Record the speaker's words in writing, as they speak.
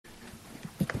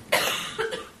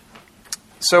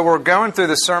So we're going through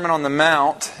the Sermon on the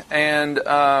Mount, and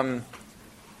we're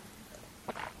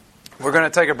going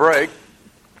to take a break.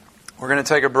 We're going to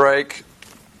take a break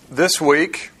this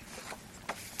week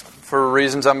for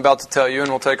reasons I'm about to tell you, and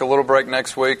we'll take a little break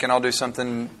next week, and I'll do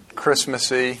something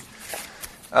Christmassy.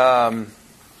 But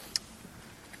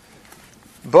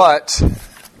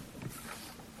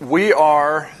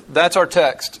that's our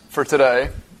text for today.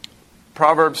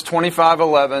 Proverbs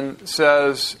 25:11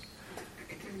 says,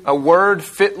 "A word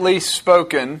fitly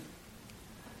spoken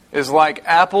is like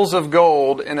apples of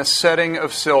gold in a setting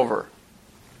of silver."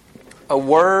 A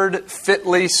word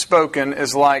fitly spoken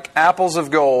is like apples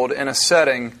of gold in a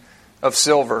setting of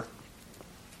silver.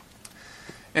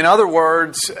 In other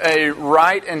words, a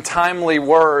right and timely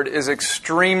word is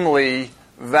extremely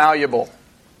valuable.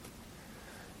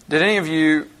 Did any of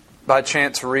you, by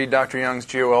chance, read Dr. Young's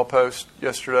GOL post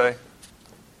yesterday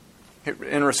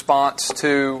in response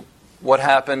to what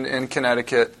happened in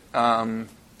Connecticut?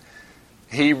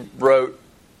 He wrote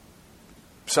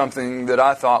something that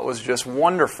I thought was just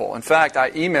wonderful. In fact,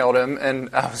 I emailed him, and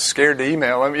I was scared to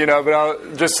email him, but I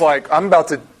was just like, I'm about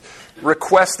to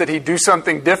request that he do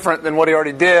something different than what he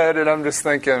already did, and I'm just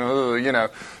thinking,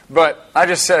 But I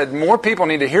just said, more people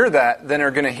need to hear that than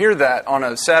are going to hear that on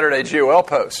a Saturday GOL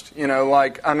post. It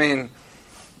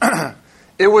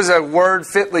was a word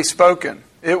fitly spoken.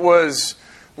 It was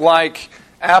like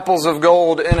apples of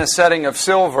gold in a setting of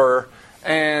silver,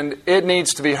 and it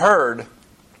needs to be heard.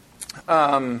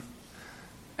 And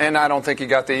I don't think he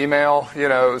got the email,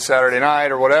 Saturday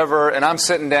night or whatever, and I'm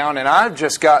sitting down, and I've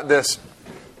just got this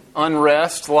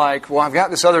unrest, like, well, I've got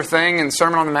this other thing in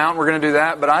Sermon on the Mount, we're going to do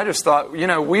that, but I just thought,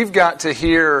 we've got to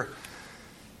hear,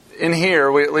 in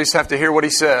here, we at least have to hear what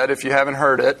he said, if you haven't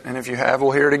heard it, and if you have,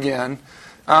 we'll hear it again.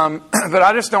 But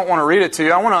I just don't want to read it to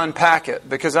you. I want to unpack it,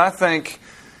 because I think,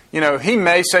 he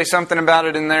may say something about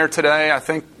it in there today. I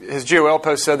think his GOL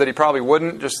post said that he probably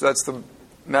wouldn't, just that's the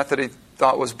method he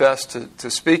thought was best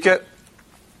to speak it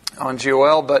on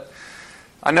GOL, but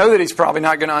I know that he's probably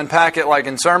not going to unpack it like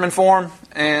in sermon form,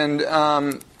 and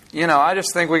I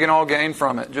just think we can all gain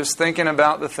from it, just thinking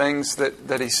about the things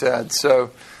that he said.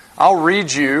 So I'll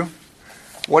read you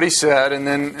what he said, and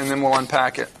then we'll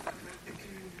unpack it.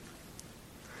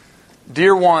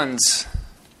 Dear ones,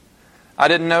 I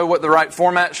didn't know what the right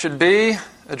format should be.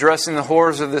 Addressing the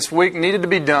horrors of this week needed to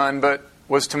be done, but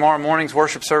was tomorrow morning's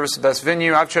worship service the best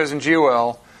venue? I've chosen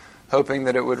GOL, hoping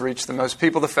that it would reach the most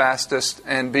people the fastest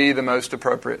and be the most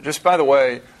appropriate. Just by the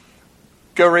way,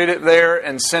 go read it there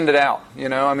and send it out.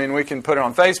 We can put it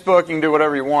on Facebook, you can do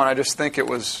whatever you want. I just think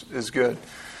is good.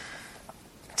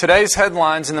 Today's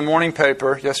headlines in the morning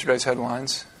paper, yesterday's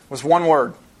headlines, was one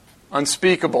word: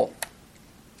 unspeakable.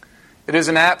 It is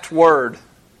an apt word.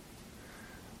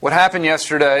 What happened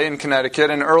yesterday in Connecticut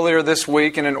and earlier this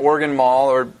week in an Oregon mall,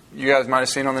 or you guys might have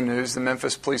seen on the news, the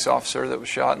Memphis police officer that was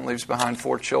shot and leaves behind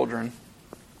 4 children.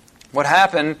 What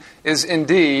happened is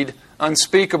indeed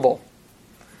unspeakable.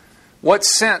 What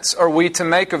sense are we to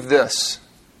make of this?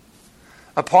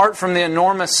 Apart from the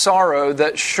enormous sorrow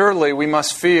that surely we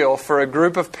must feel for a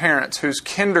group of parents whose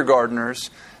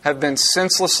kindergartners have been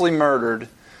senselessly murdered,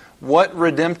 what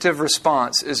redemptive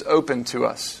response is open to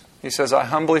us? He says, I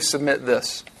humbly submit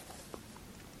this.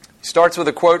 He starts with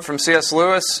a quote from C.S.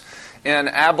 Lewis in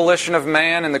Abolition of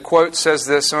Man, and the quote says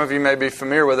this, some of you may be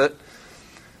familiar with it. It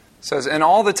says, "And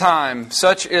all the time,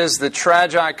 such is the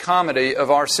tragi-comedy of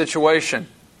our situation.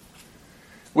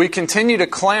 We continue to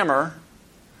clamor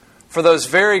for those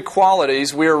very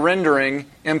qualities we are rendering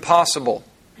impossible.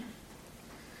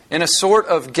 In a sort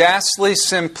of ghastly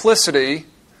simplicity,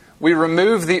 we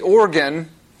remove the organ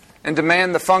and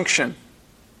demand the function.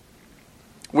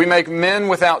 We make men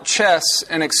without chests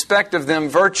and expect of them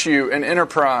virtue and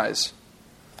enterprise.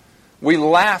 We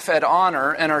laugh at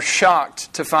honor and are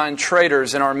shocked to find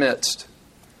traitors in our midst.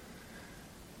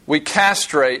 We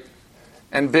castrate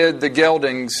and bid the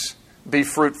geldings be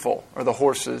fruitful," or the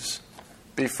horses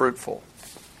be fruitful.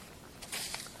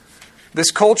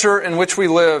 This culture in which we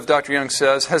live, Dr. Young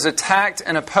says, has attacked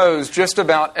and opposed just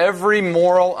about every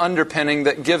moral underpinning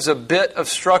that gives a bit of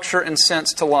structure and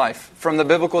sense to life, from the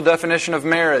biblical definition of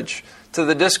marriage to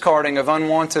the discarding of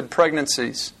unwanted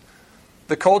pregnancies.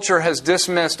 The culture has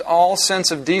dismissed all sense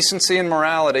of decency and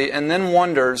morality and then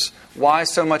wonders why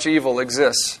so much evil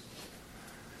exists.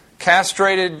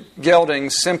 Castrated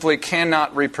geldings simply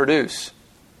cannot reproduce.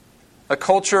 A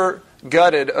culture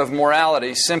gutted of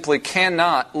morality simply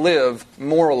cannot live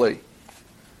morally.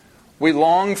 We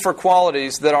long for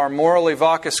qualities that our morally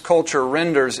vacuous culture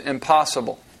renders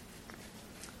impossible.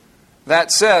 That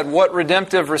said, what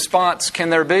redemptive response can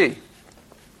there be?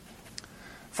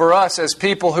 For us, as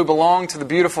people who belong to the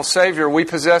beautiful Savior, we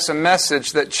possess a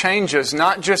message that changes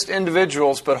not just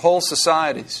individuals, but whole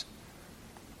societies.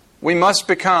 We must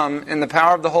become, in the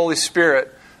power of the Holy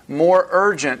Spirit, more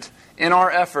urgent in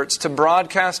our efforts to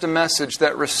broadcast a message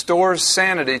that restores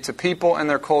sanity to people and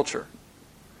their culture.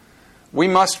 We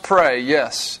must pray,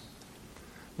 yes,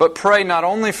 but pray not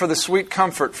only for the sweet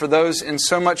comfort for those in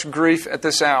so much grief at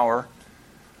this hour,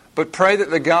 but pray that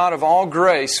the God of all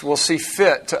grace will see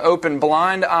fit to open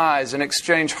blind eyes and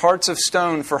exchange hearts of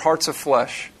stone for hearts of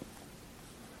flesh.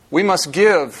 We must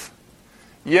give,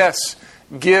 yes,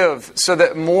 give, so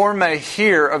that more may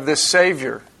hear of this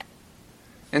Savior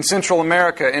in Central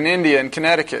America, in India, in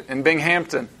Connecticut, in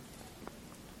Binghamton.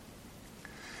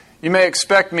 You may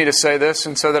expect me to say this,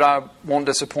 and so that I won't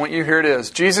disappoint you, here it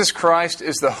is. Jesus Christ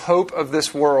is the hope of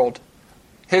this world.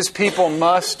 His people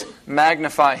must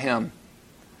magnify Him.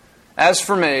 As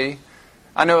for me,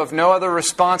 I know of no other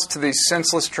response to these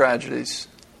senseless tragedies.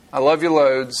 I love you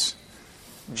loads,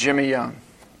 Jimmy Young.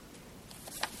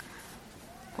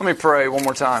 Let me pray one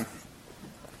more time.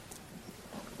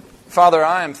 Father,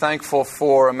 I am thankful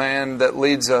for a man that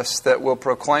leads us that will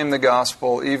proclaim the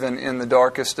gospel even in the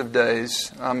darkest of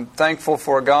days. I'm thankful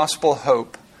for a gospel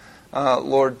hope,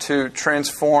 Lord, to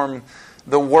transform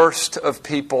the worst of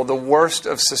people, the worst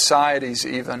of societies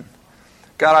even.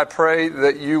 God, I pray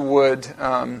that you would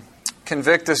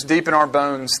convict us deep in our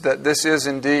bones that this is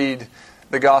indeed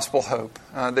the gospel hope,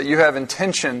 that you have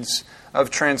intentions of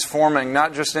transforming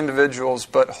not just individuals,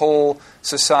 but whole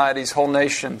societies, whole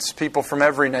nations, people from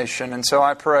every nation. And so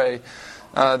I pray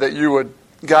that you would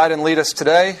guide and lead us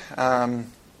today. I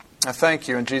thank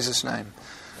you in Jesus' name.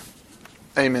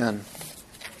 Amen.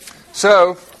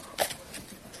 So,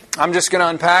 I'm just going to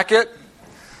unpack it.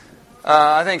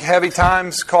 I think heavy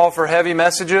times call for heavy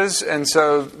messages, and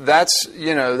so that's,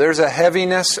 there's a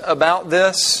heaviness about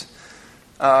this.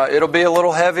 It'll be a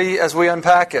little heavy as we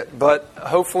unpack it, but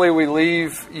hopefully we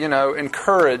leave,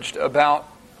 encouraged about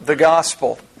the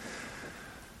gospel.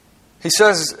 He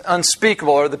says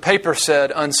unspeakable, or the paper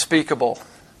said unspeakable.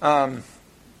 Other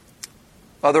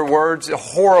words,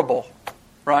 horrible,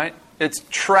 right? It's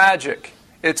tragic.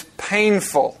 It's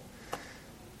painful.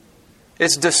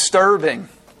 It's disturbing.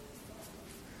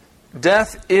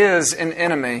 Death is an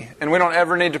enemy, and we don't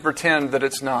ever need to pretend that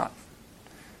it's not.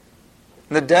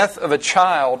 The death of a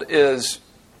child is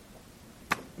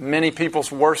many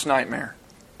people's worst nightmare.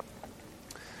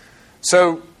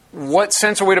 So, what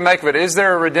sense are we to make of it? Is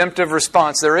there a redemptive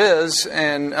response? There is,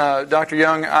 and Dr.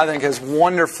 Young, I think, has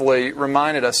wonderfully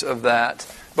reminded us of that.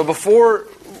 But before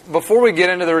we get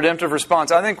into the redemptive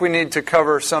response, I think we need to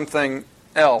cover something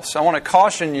else. I want to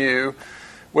caution you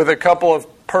with a couple of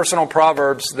personal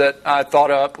proverbs that I thought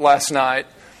up last night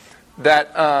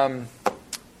that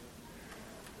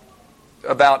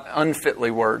about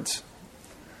unfitly words.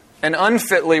 An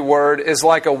unfitly word is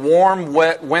like a warm,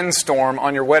 wet windstorm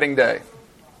on your wedding day.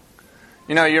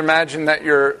 You imagine that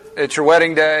it's your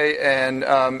wedding day and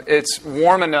it's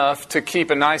warm enough to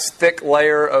keep a nice thick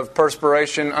layer of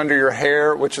perspiration under your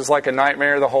hair, which is like a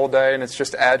nightmare the whole day, and it's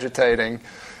just agitating.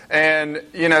 And,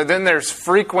 then there's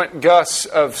frequent gusts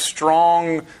of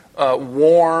strong,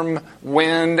 warm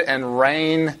wind and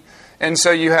rain. And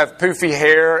so you have poofy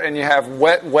hair and you have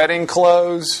wet wedding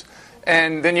clothes.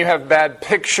 And then you have bad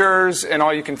pictures, and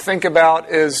all you can think about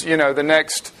is, the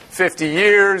next 50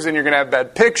 years, and you're going to have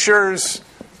bad pictures.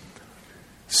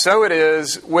 So it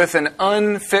is with an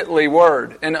unfitly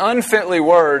word. An unfitly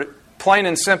word, plain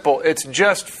and simple, it's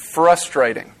just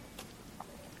frustrating.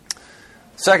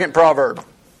 Second proverb.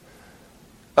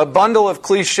 A bundle of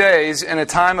cliches in a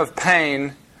time of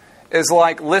pain is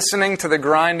like listening to the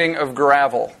grinding of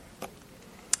gravel.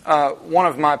 One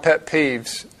of my pet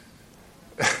peeves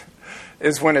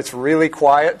is when it's really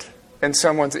quiet and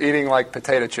someone's eating like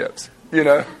potato chips.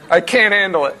 I can't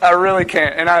handle it. I really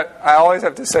can't. And I always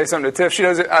have to say something to Tiff. She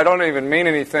doesn't. I don't even mean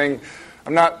anything.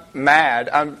 I'm not mad.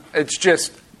 It's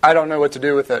just I don't know what to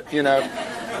do with it.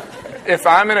 If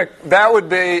that would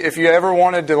be if you ever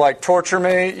wanted to torture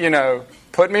me.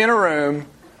 Put me in a room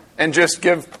and just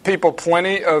give people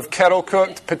plenty of kettle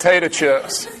cooked potato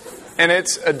chips, and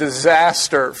it's a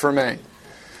disaster for me.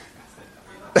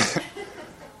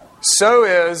 So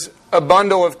is a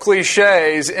bundle of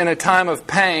cliches in a time of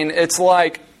pain. It's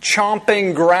like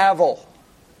chomping gravel.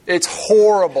 It's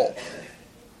horrible.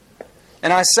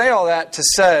 And I say all that to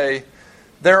say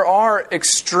there are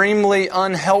extremely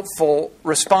unhelpful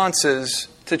responses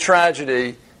to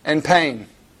tragedy and pain.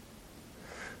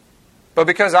 But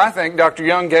because I think Dr.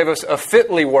 Young gave us a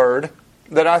fitly word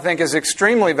that I think is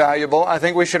extremely valuable, I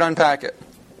think we should unpack it.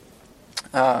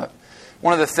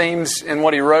 one of the themes in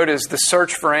what he wrote is the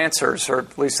search for answers, or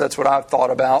at least that's what I've thought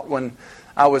about when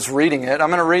I was reading it. I'm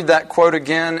going to read that quote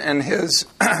again and his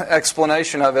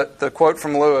explanation of it, the quote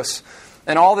from Lewis.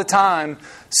 And all the time,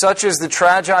 such is the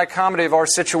tragi-comedy of our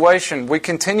situation, we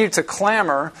continue to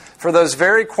clamor for those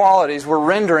very qualities we're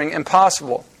rendering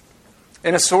impossible.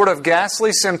 In a sort of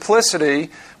ghastly simplicity,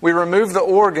 we remove the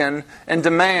organ and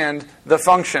demand the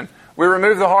function. We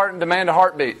remove the heart and demand a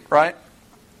heartbeat, right?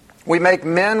 We make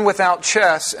men without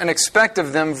chests and expect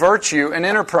of them virtue and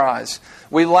enterprise.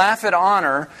 We laugh at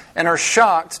honor and are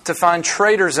shocked to find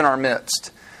traitors in our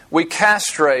midst. We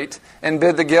castrate and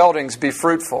bid the geldings be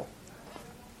fruitful.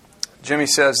 Jimmy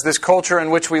says, this culture in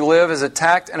which we live is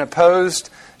attacked and opposed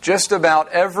just about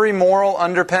every moral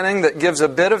underpinning that gives a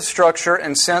bit of structure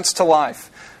and sense to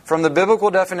life. From the biblical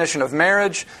definition of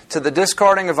marriage to the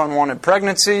discarding of unwanted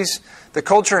pregnancies, the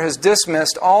culture has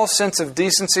dismissed all sense of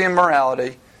decency and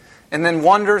morality and then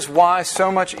wonders why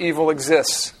so much evil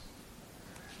exists.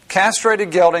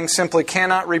 Castrated geldings simply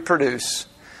cannot reproduce.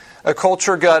 A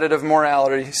culture gutted of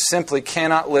morality simply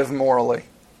cannot live morally.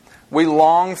 We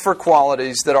long for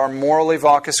qualities that our morally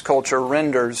vacuous culture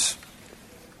renders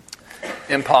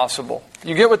impossible.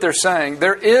 You get what they're saying?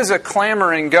 There is a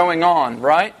clamoring going on,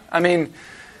 right? I mean,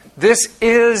 this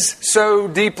is so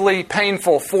deeply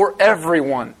painful for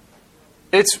everyone.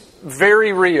 It's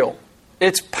very real.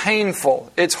 It's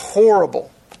painful. It's horrible.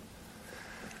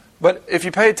 But if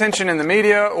you pay attention in the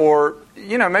media or,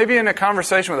 maybe in a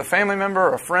conversation with a family member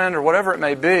or a friend or whatever it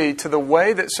may be, to the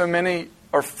way that so many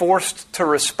are forced to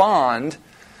respond,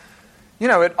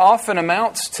 it often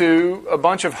amounts to a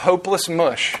bunch of hopeless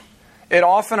mush. It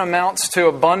often amounts to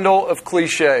a bundle of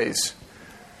cliches.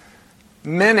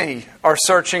 Many are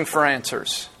searching for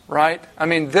answers, right? I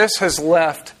mean, this has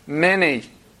left many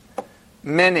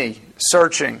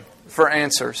searching for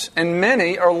answers. And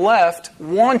many are left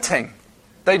wanting.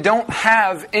 They don't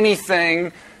have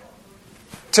anything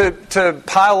to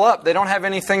pile up. They don't have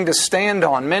anything to stand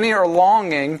on. Many are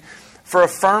longing for a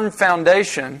firm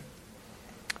foundation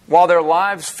while their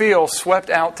lives feel swept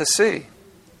out to sea.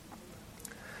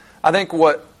 I think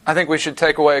we should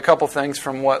take away a couple things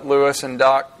from what Lewis and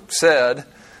Doc said.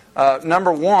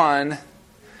 Number one,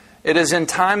 it is in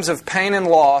times of pain and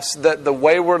loss that the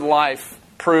wayward life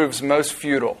proves most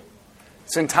futile.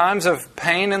 It's in times of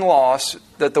pain and loss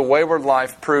that the wayward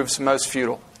life proves most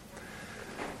futile.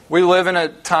 We live in a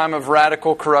time of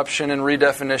radical corruption and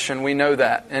redefinition. We know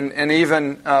that. And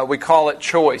even we call it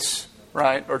choice,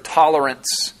 right? Or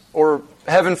tolerance. Or,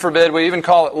 heaven forbid, we even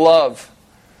call it love.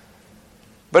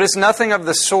 But it's nothing of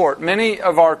the sort. Many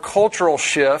of our cultural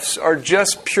shifts are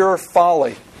just pure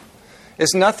folly.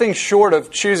 It's nothing short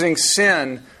of choosing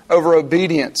sin over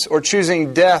obedience, or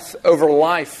choosing death over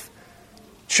life,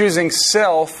 choosing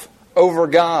self over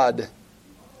God.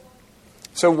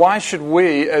 So why should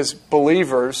we, as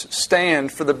believers,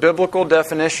 stand for the biblical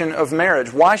definition of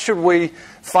marriage? Why should we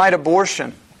fight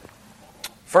abortion?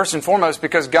 First and foremost,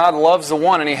 because God loves the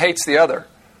one and He hates the other,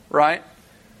 right?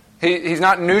 He's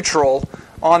not neutral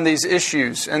on these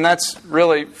issues, and that's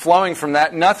really flowing from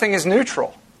that. Nothing is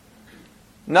neutral.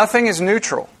 Nothing is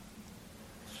neutral.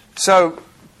 So,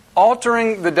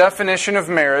 altering the definition of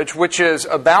marriage, which is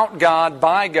about God,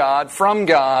 by God, from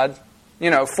God,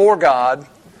 for God,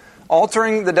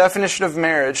 altering the definition of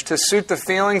marriage to suit the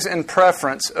feelings and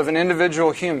preference of an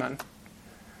individual human,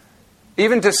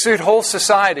 even to suit whole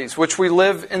societies, which we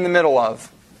live in the middle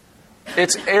of.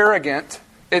 It's arrogant,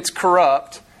 it's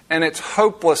corrupt, and it's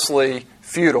hopelessly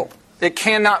futile. It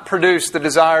cannot produce the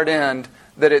desired end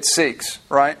that it seeks,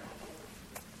 right?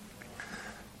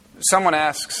 Someone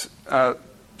asked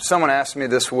me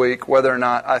this week whether or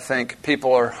not I think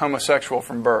people are homosexual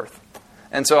from birth.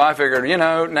 And so I figured,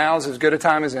 now's as good a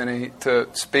time as any to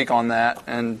speak on that.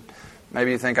 And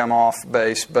maybe you think I'm off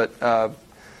base, but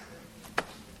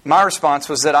my response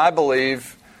was that I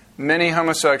believe many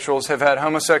homosexuals have had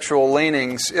homosexual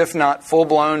leanings, if not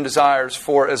full-blown desires,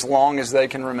 for as long as they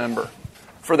can remember,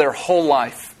 for their whole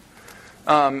life.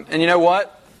 And you know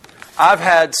what? I've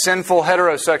had sinful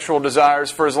heterosexual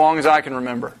desires for as long as I can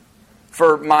remember,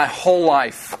 for my whole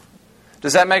life.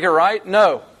 Does that make it right?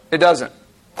 No, it doesn't.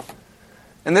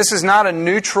 And this is not a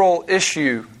neutral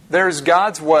issue. There's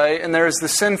God's way and there's the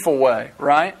sinful way,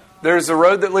 right? There's the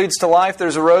road that leads to life,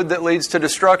 there's a road that leads to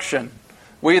destruction.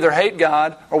 We either hate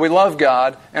God or we love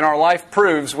God, and our life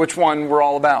proves which one we're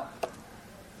all about.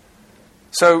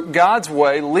 So God's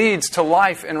way leads to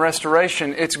life and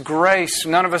restoration. It's grace.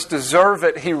 None of us deserve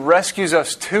it. He rescues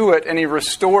us to it and He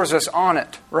restores us on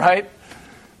it, right?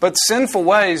 But sinful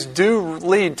ways do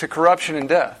lead to corruption and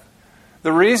death.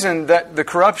 The reason that the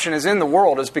corruption is in the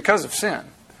world is because of sin.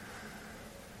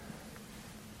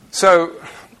 So,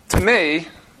 to me,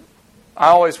 I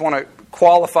always want to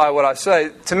qualify what I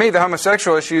say. To me, the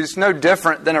homosexual issue is no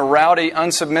different than a rowdy,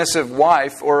 unsubmissive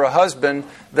wife or a husband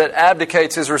that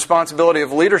abdicates his responsibility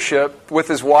of leadership with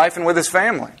his wife and with his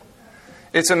family.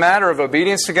 It's a matter of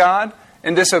obedience to God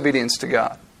and disobedience to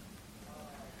God.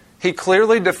 He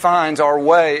clearly defines our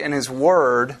way in His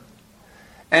Word,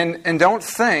 and don't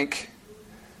think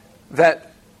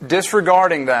that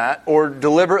disregarding that or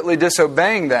deliberately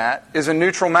disobeying that is a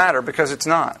neutral matter, because it's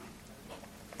not.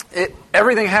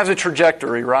 Everything has a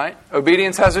trajectory, right?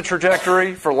 Obedience has a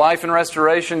trajectory for life and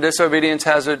restoration. Disobedience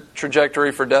has a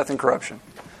trajectory for death and corruption.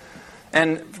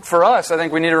 And for us, I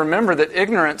think we need to remember that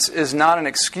ignorance is not an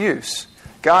excuse.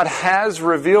 God has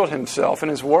revealed Himself in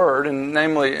His Word, and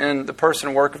namely in the person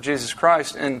and work of Jesus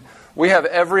Christ, and we have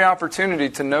every opportunity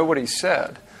to know what He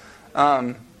said.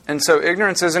 And so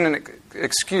ignorance isn't an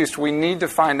excuse. We need to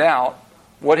find out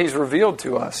what He's revealed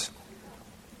to us.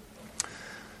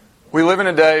 We live in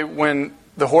a day when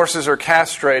the horses are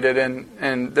castrated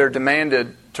and they're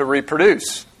demanded to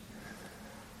reproduce.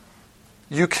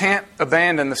 You can't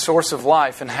abandon the source of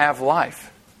life and have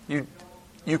life.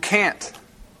 You can't.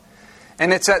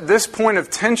 And it's at this point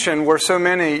of tension where so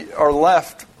many are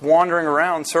left wandering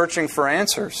around searching for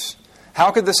answers. How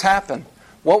could this happen?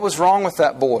 What was wrong with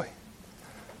that boy?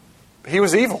 He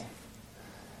was evil.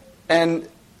 And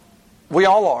we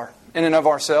all are, in and of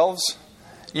ourselves.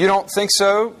 You don't think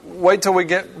so? Wait till we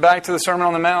get back to the Sermon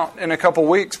on the Mount in a couple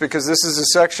weeks, because this is a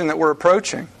section that we're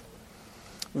approaching.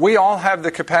 We all have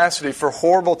the capacity for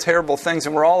horrible, terrible things,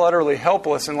 and we're all utterly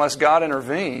helpless unless God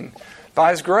intervene by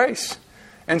His grace.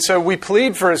 And so we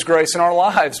plead for His grace in our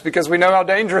lives because we know how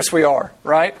dangerous we are,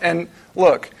 right? And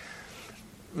look,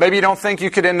 maybe you don't think you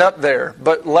could end up there,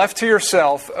 but left to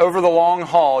yourself over the long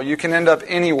haul, you can end up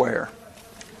anywhere.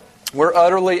 We're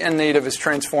utterly in need of His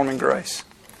transforming grace.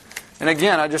 And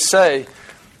again, I just say,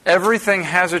 everything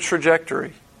has a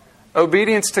trajectory.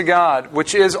 Obedience to God,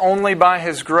 which is only by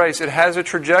His grace, it has a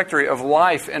trajectory of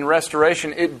life and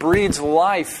restoration. It breeds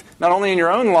life, not only in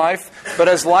your own life, but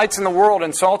as lights in the world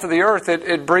and salt of the earth,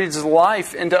 it breeds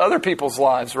life into other people's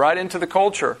lives, right into the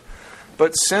culture.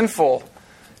 But sinful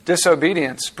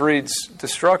disobedience breeds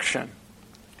destruction.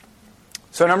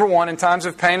 So number one, in times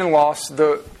of pain and loss,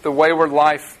 the wayward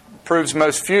life proves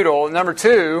most futile. Number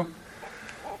two,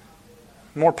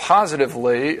 more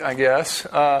positively, I guess,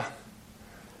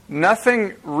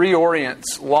 nothing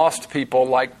reorients lost people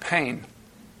like pain.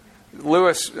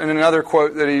 Lewis, in another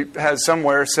quote that he has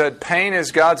somewhere, said, "Pain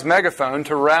is God's megaphone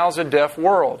to rouse a deaf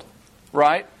world."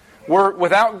 Right? We're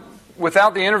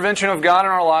without the intervention of God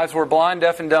in our lives, we're blind,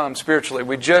 deaf, and dumb spiritually.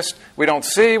 We don't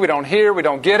see, we don't hear, we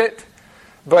don't get it.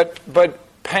 But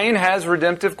pain has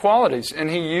redemptive qualities, and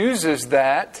He uses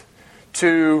that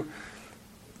to,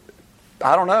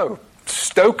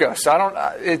 stoke us.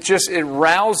 It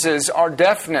rouses our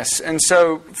deafness. And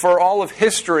so for all of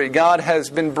history, God has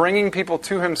been bringing people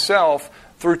to Himself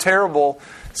through terrible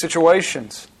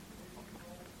situations.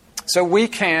 So we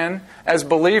can, as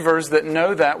believers that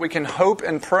know that, we can hope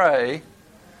and pray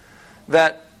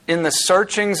that in the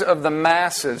searchings of the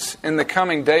masses in the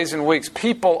coming days and weeks,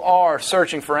 people are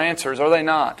searching for answers, are they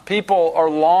not? People are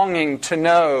longing to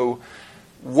know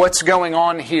what's going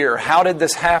on here. How did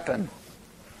this happen?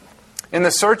 In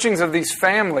the searchings of these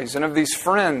families and of these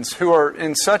friends who are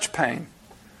in such pain,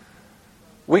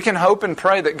 we can hope and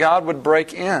pray that God would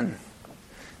break in,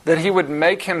 that He would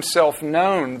make Himself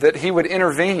known, that He would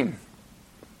intervene.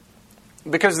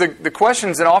 Because the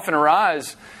questions that often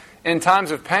arise in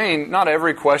times of pain, not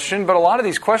every question, but a lot of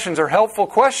these questions are helpful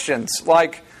questions,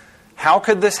 like, how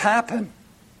could this happen?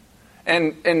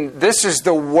 And this is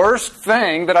the worst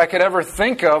thing that I could ever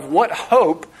think of. What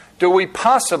hope do we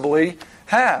possibly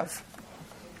have?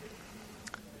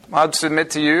 I'd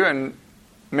submit to you, and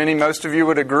most of you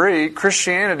would agree,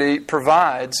 Christianity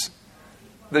provides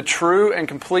the true and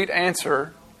complete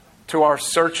answer to our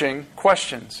searching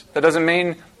questions. That doesn't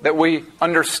mean that we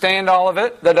understand all of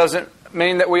it. That doesn't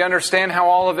mean that we understand how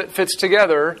all of it fits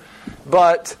together.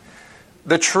 But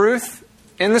the truth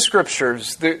in the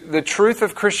Scriptures, the truth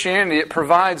of Christianity, it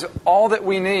provides all that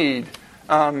we need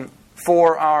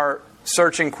for our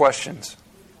searching questions.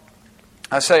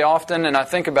 I say often, and I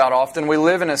think about often, we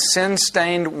live in a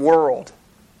sin-stained world.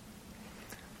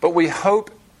 But we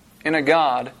hope in a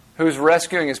God who is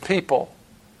rescuing His people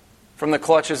from the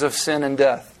clutches of sin and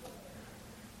death.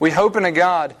 We hope in a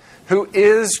God who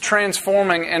is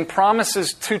transforming and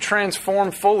promises to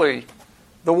transform fully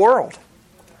the world.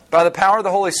 By the power of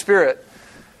the Holy Spirit,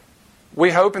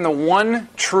 we hope in the one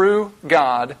true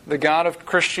God, the God of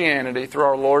Christianity, through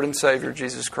our Lord and Savior,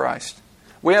 Jesus Christ.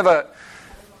 We have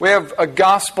We have a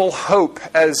gospel hope,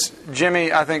 as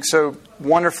Jimmy, I think, so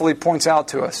wonderfully points out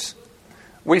to us.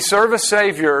 We serve a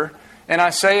Savior, and I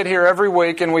say it here every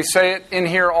week, and we say it in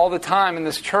here all the time in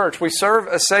this church. We serve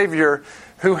a Savior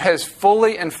who has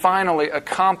fully and finally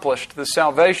accomplished the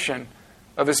salvation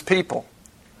of His people.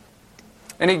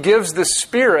 And He gives the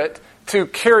Spirit to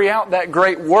carry out that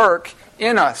great work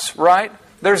in us, right?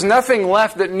 There's nothing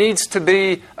left that needs to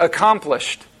be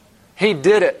accomplished. He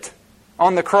did it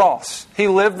on the cross. He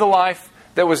lived the life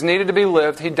that was needed to be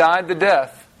lived. He died the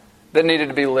death that needed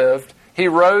to be lived. He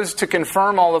rose to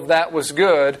confirm all of that was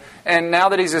good. And now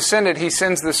that He's ascended, He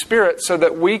sends the Spirit so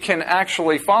that we can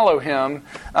actually follow Him.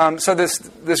 So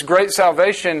this great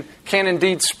salvation can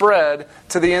indeed spread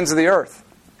to the ends of the earth.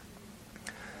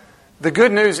 The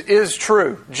good news is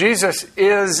true. Jesus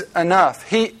is enough.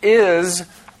 He is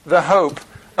the hope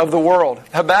of the world.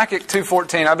 Habakkuk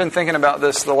 2:14. I've been thinking about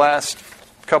this the last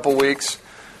couple weeks,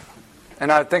 and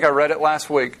I think I read it last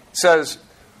week. It says,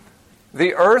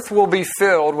 "The earth will be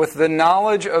filled with the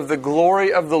knowledge of the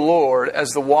glory of the Lord as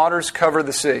the waters cover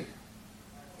the sea."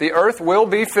 The earth will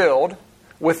be filled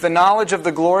with the knowledge of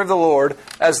the glory of the Lord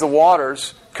as the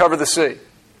waters cover the sea.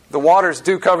 The waters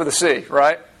do cover the sea,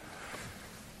 right?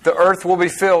 The earth will be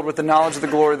filled with the knowledge of the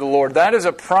glory of the Lord. That is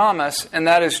a promise, and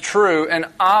that is true, and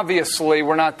obviously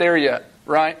we're not there yet,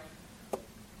 right?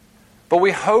 But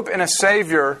we hope in a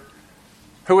Savior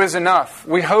who is enough.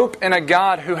 We hope in a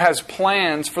God who has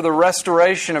plans for the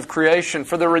restoration of creation,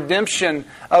 for the redemption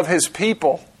of His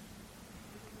people.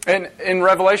 And in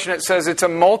Revelation it says it's a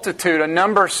multitude, a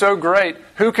number so great,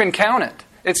 who can count it?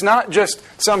 It's not just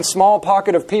some small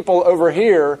pocket of people over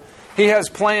here. He has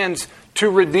plans to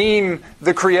redeem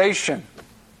the creation.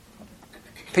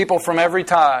 People from every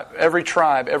tribe, every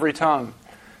tongue,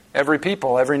 every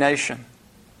people, every nation.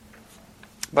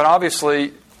 But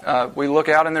obviously, we look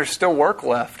out and there's still work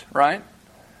left, right?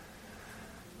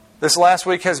 This last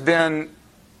week has been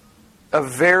a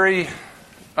very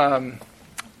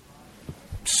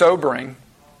sobering,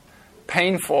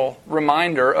 painful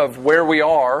reminder of where we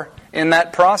are in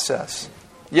that process.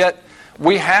 Yet,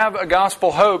 we have a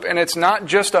gospel hope, and it's not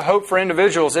just a hope for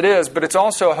individuals, it is, but it's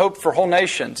also a hope for whole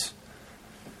nations.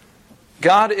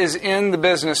 God is in the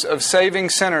business of saving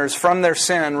sinners from their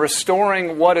sin,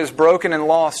 restoring what is broken and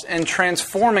lost, and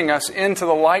transforming us into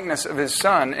the likeness of His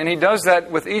Son. And He does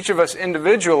that with each of us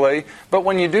individually, but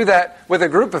when you do that with a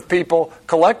group of people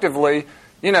collectively,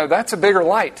 that's a bigger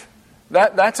light.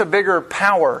 That's a bigger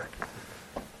power.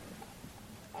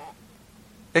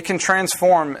 It can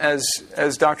transform, as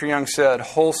Dr. Young said,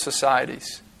 whole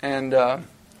societies. And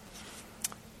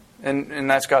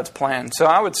that's God's plan. So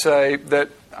I would say that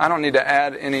I don't need to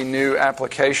add any new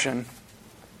application,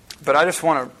 but I just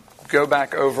want to go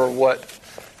back over what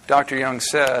Dr. Young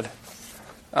said.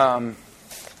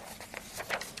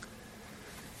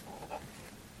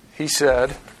 He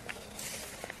said,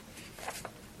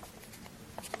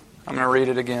 I'm going to read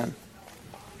it again.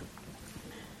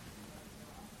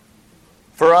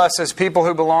 For us, as people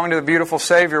who belong to the beautiful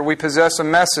Savior, we possess a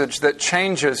message that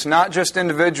changes not just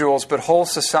individuals, but whole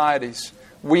societies.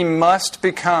 We must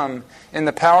become, in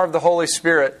the power of the Holy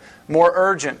Spirit, more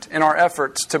urgent in our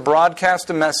efforts to broadcast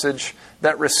a message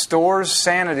that restores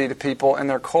sanity to people and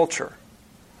their culture.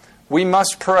 We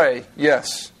must pray,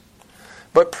 yes,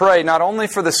 but pray not only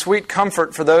for the sweet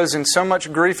comfort for those in so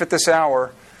much grief at this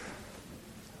hour,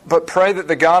 but pray that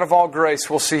the God of all grace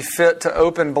will see fit to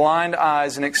open blind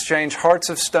eyes and exchange hearts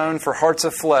of stone for hearts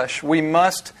of flesh. We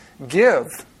must give.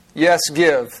 Yes,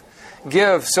 give.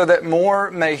 Give so that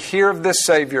more may hear of this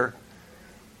Savior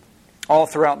all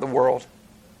throughout the world.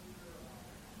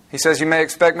 He says, you may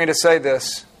expect me to say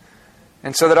this,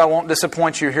 and so that I won't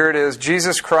disappoint you, here it is.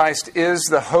 Jesus Christ is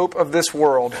the hope of this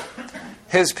world.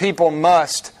 His people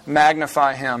must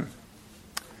magnify Him.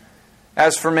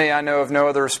 As for me, I know of no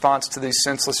other response to these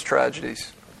senseless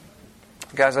tragedies.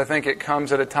 Guys, I think it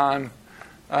comes at a time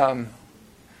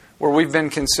where we've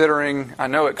been considering,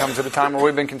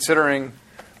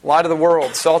 light of the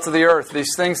world, salt of the earth,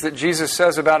 these things that Jesus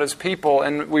says about His people.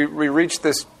 And we reach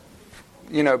this,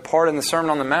 part in the Sermon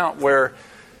on the Mount where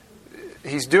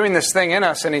He's doing this thing in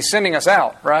us and He's sending us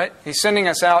out, right? He's sending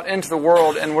us out into the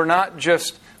world, and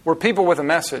we're people with a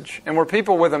message. And we're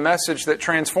people with a message that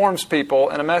transforms people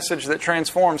and a message that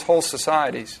transforms whole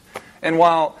societies. And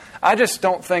while I just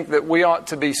don't think that we ought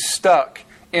to be stuck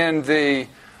in the,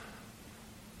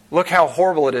 look how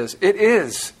horrible it is. It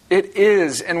is. It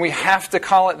is. And we have to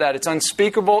call it that. It's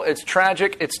unspeakable. It's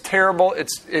tragic. It's terrible.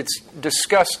 It's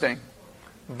disgusting.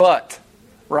 But,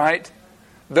 right?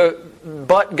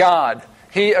 But God.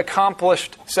 He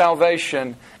accomplished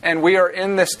salvation. And we are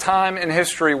in this time in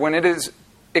history when it is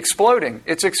exploding.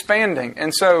 It's expanding.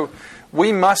 And so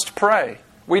we must pray.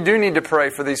 We do need to pray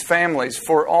for these families,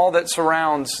 for all that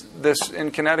surrounds this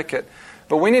in Connecticut.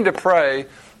 But we need to pray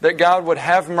that God would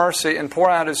have mercy and pour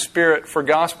out His Spirit for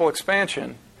gospel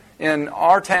expansion in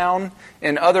our town,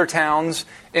 in other towns.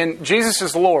 And Jesus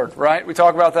is Lord, right? We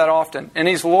talk about that often. And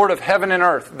He's Lord of heaven and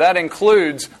earth. That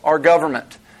includes our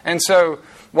government. And so,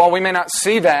 while we may not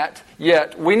see that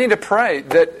yet, we need to pray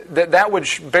that would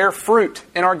bear fruit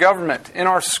in our government, in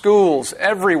our schools,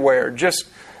 everywhere. Just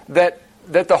that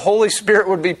the Holy Spirit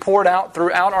would be poured out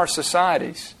throughout our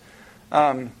societies.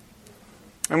 And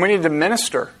we need to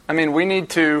minister. I mean, we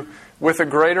need to, with a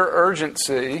greater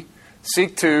urgency,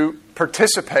 seek to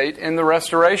participate in the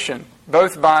restoration,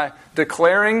 both by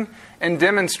declaring and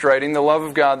demonstrating the love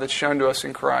of God that's shown to us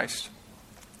in Christ.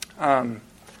 And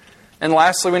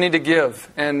lastly, we need to give.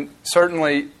 And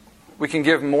certainly, we can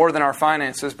give more than our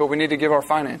finances, but we need to give our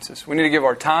finances. We need to give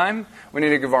our time. We need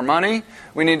to give our money.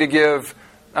 We need to give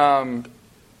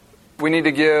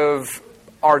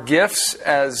our gifts,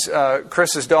 as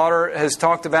Chris's daughter has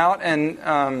talked about.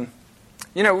 And,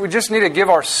 we just need to give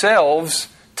ourselves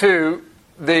to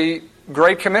the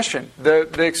Great Commission,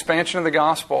 the expansion of the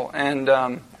gospel. And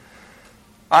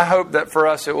I hope that for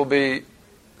us it will be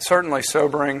certainly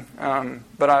sobering,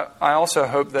 but I also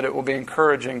hope that it will be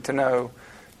encouraging to know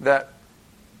that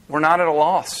we're not at a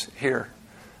loss here.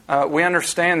 We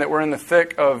understand that we're in the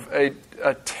thick of a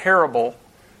terrible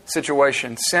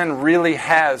situation. Sin really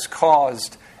has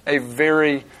caused a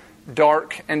very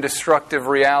dark and destructive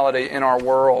reality in our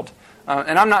world.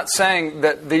 And I'm not saying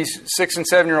that these 6- and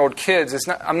 7-year-old kids,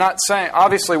 I'm not saying,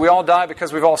 obviously we all die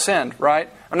because we've all sinned, right?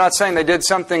 I'm not saying they did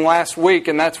something last week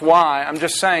and that's why. I'm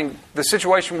just saying the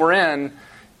situation we're in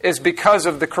is because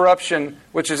of the corruption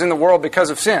which is in the world because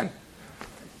of sin.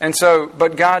 And so,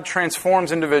 but God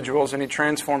transforms individuals and He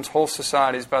transforms whole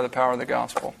societies by the power of the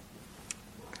gospel.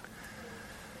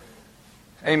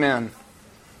 Amen.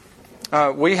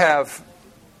 We have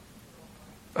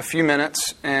a few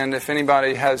minutes, and if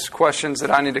anybody has questions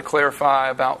that I need to clarify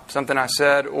about something I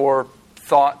said, or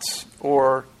thoughts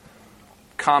or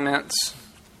comments,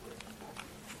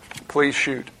 please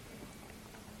shoot.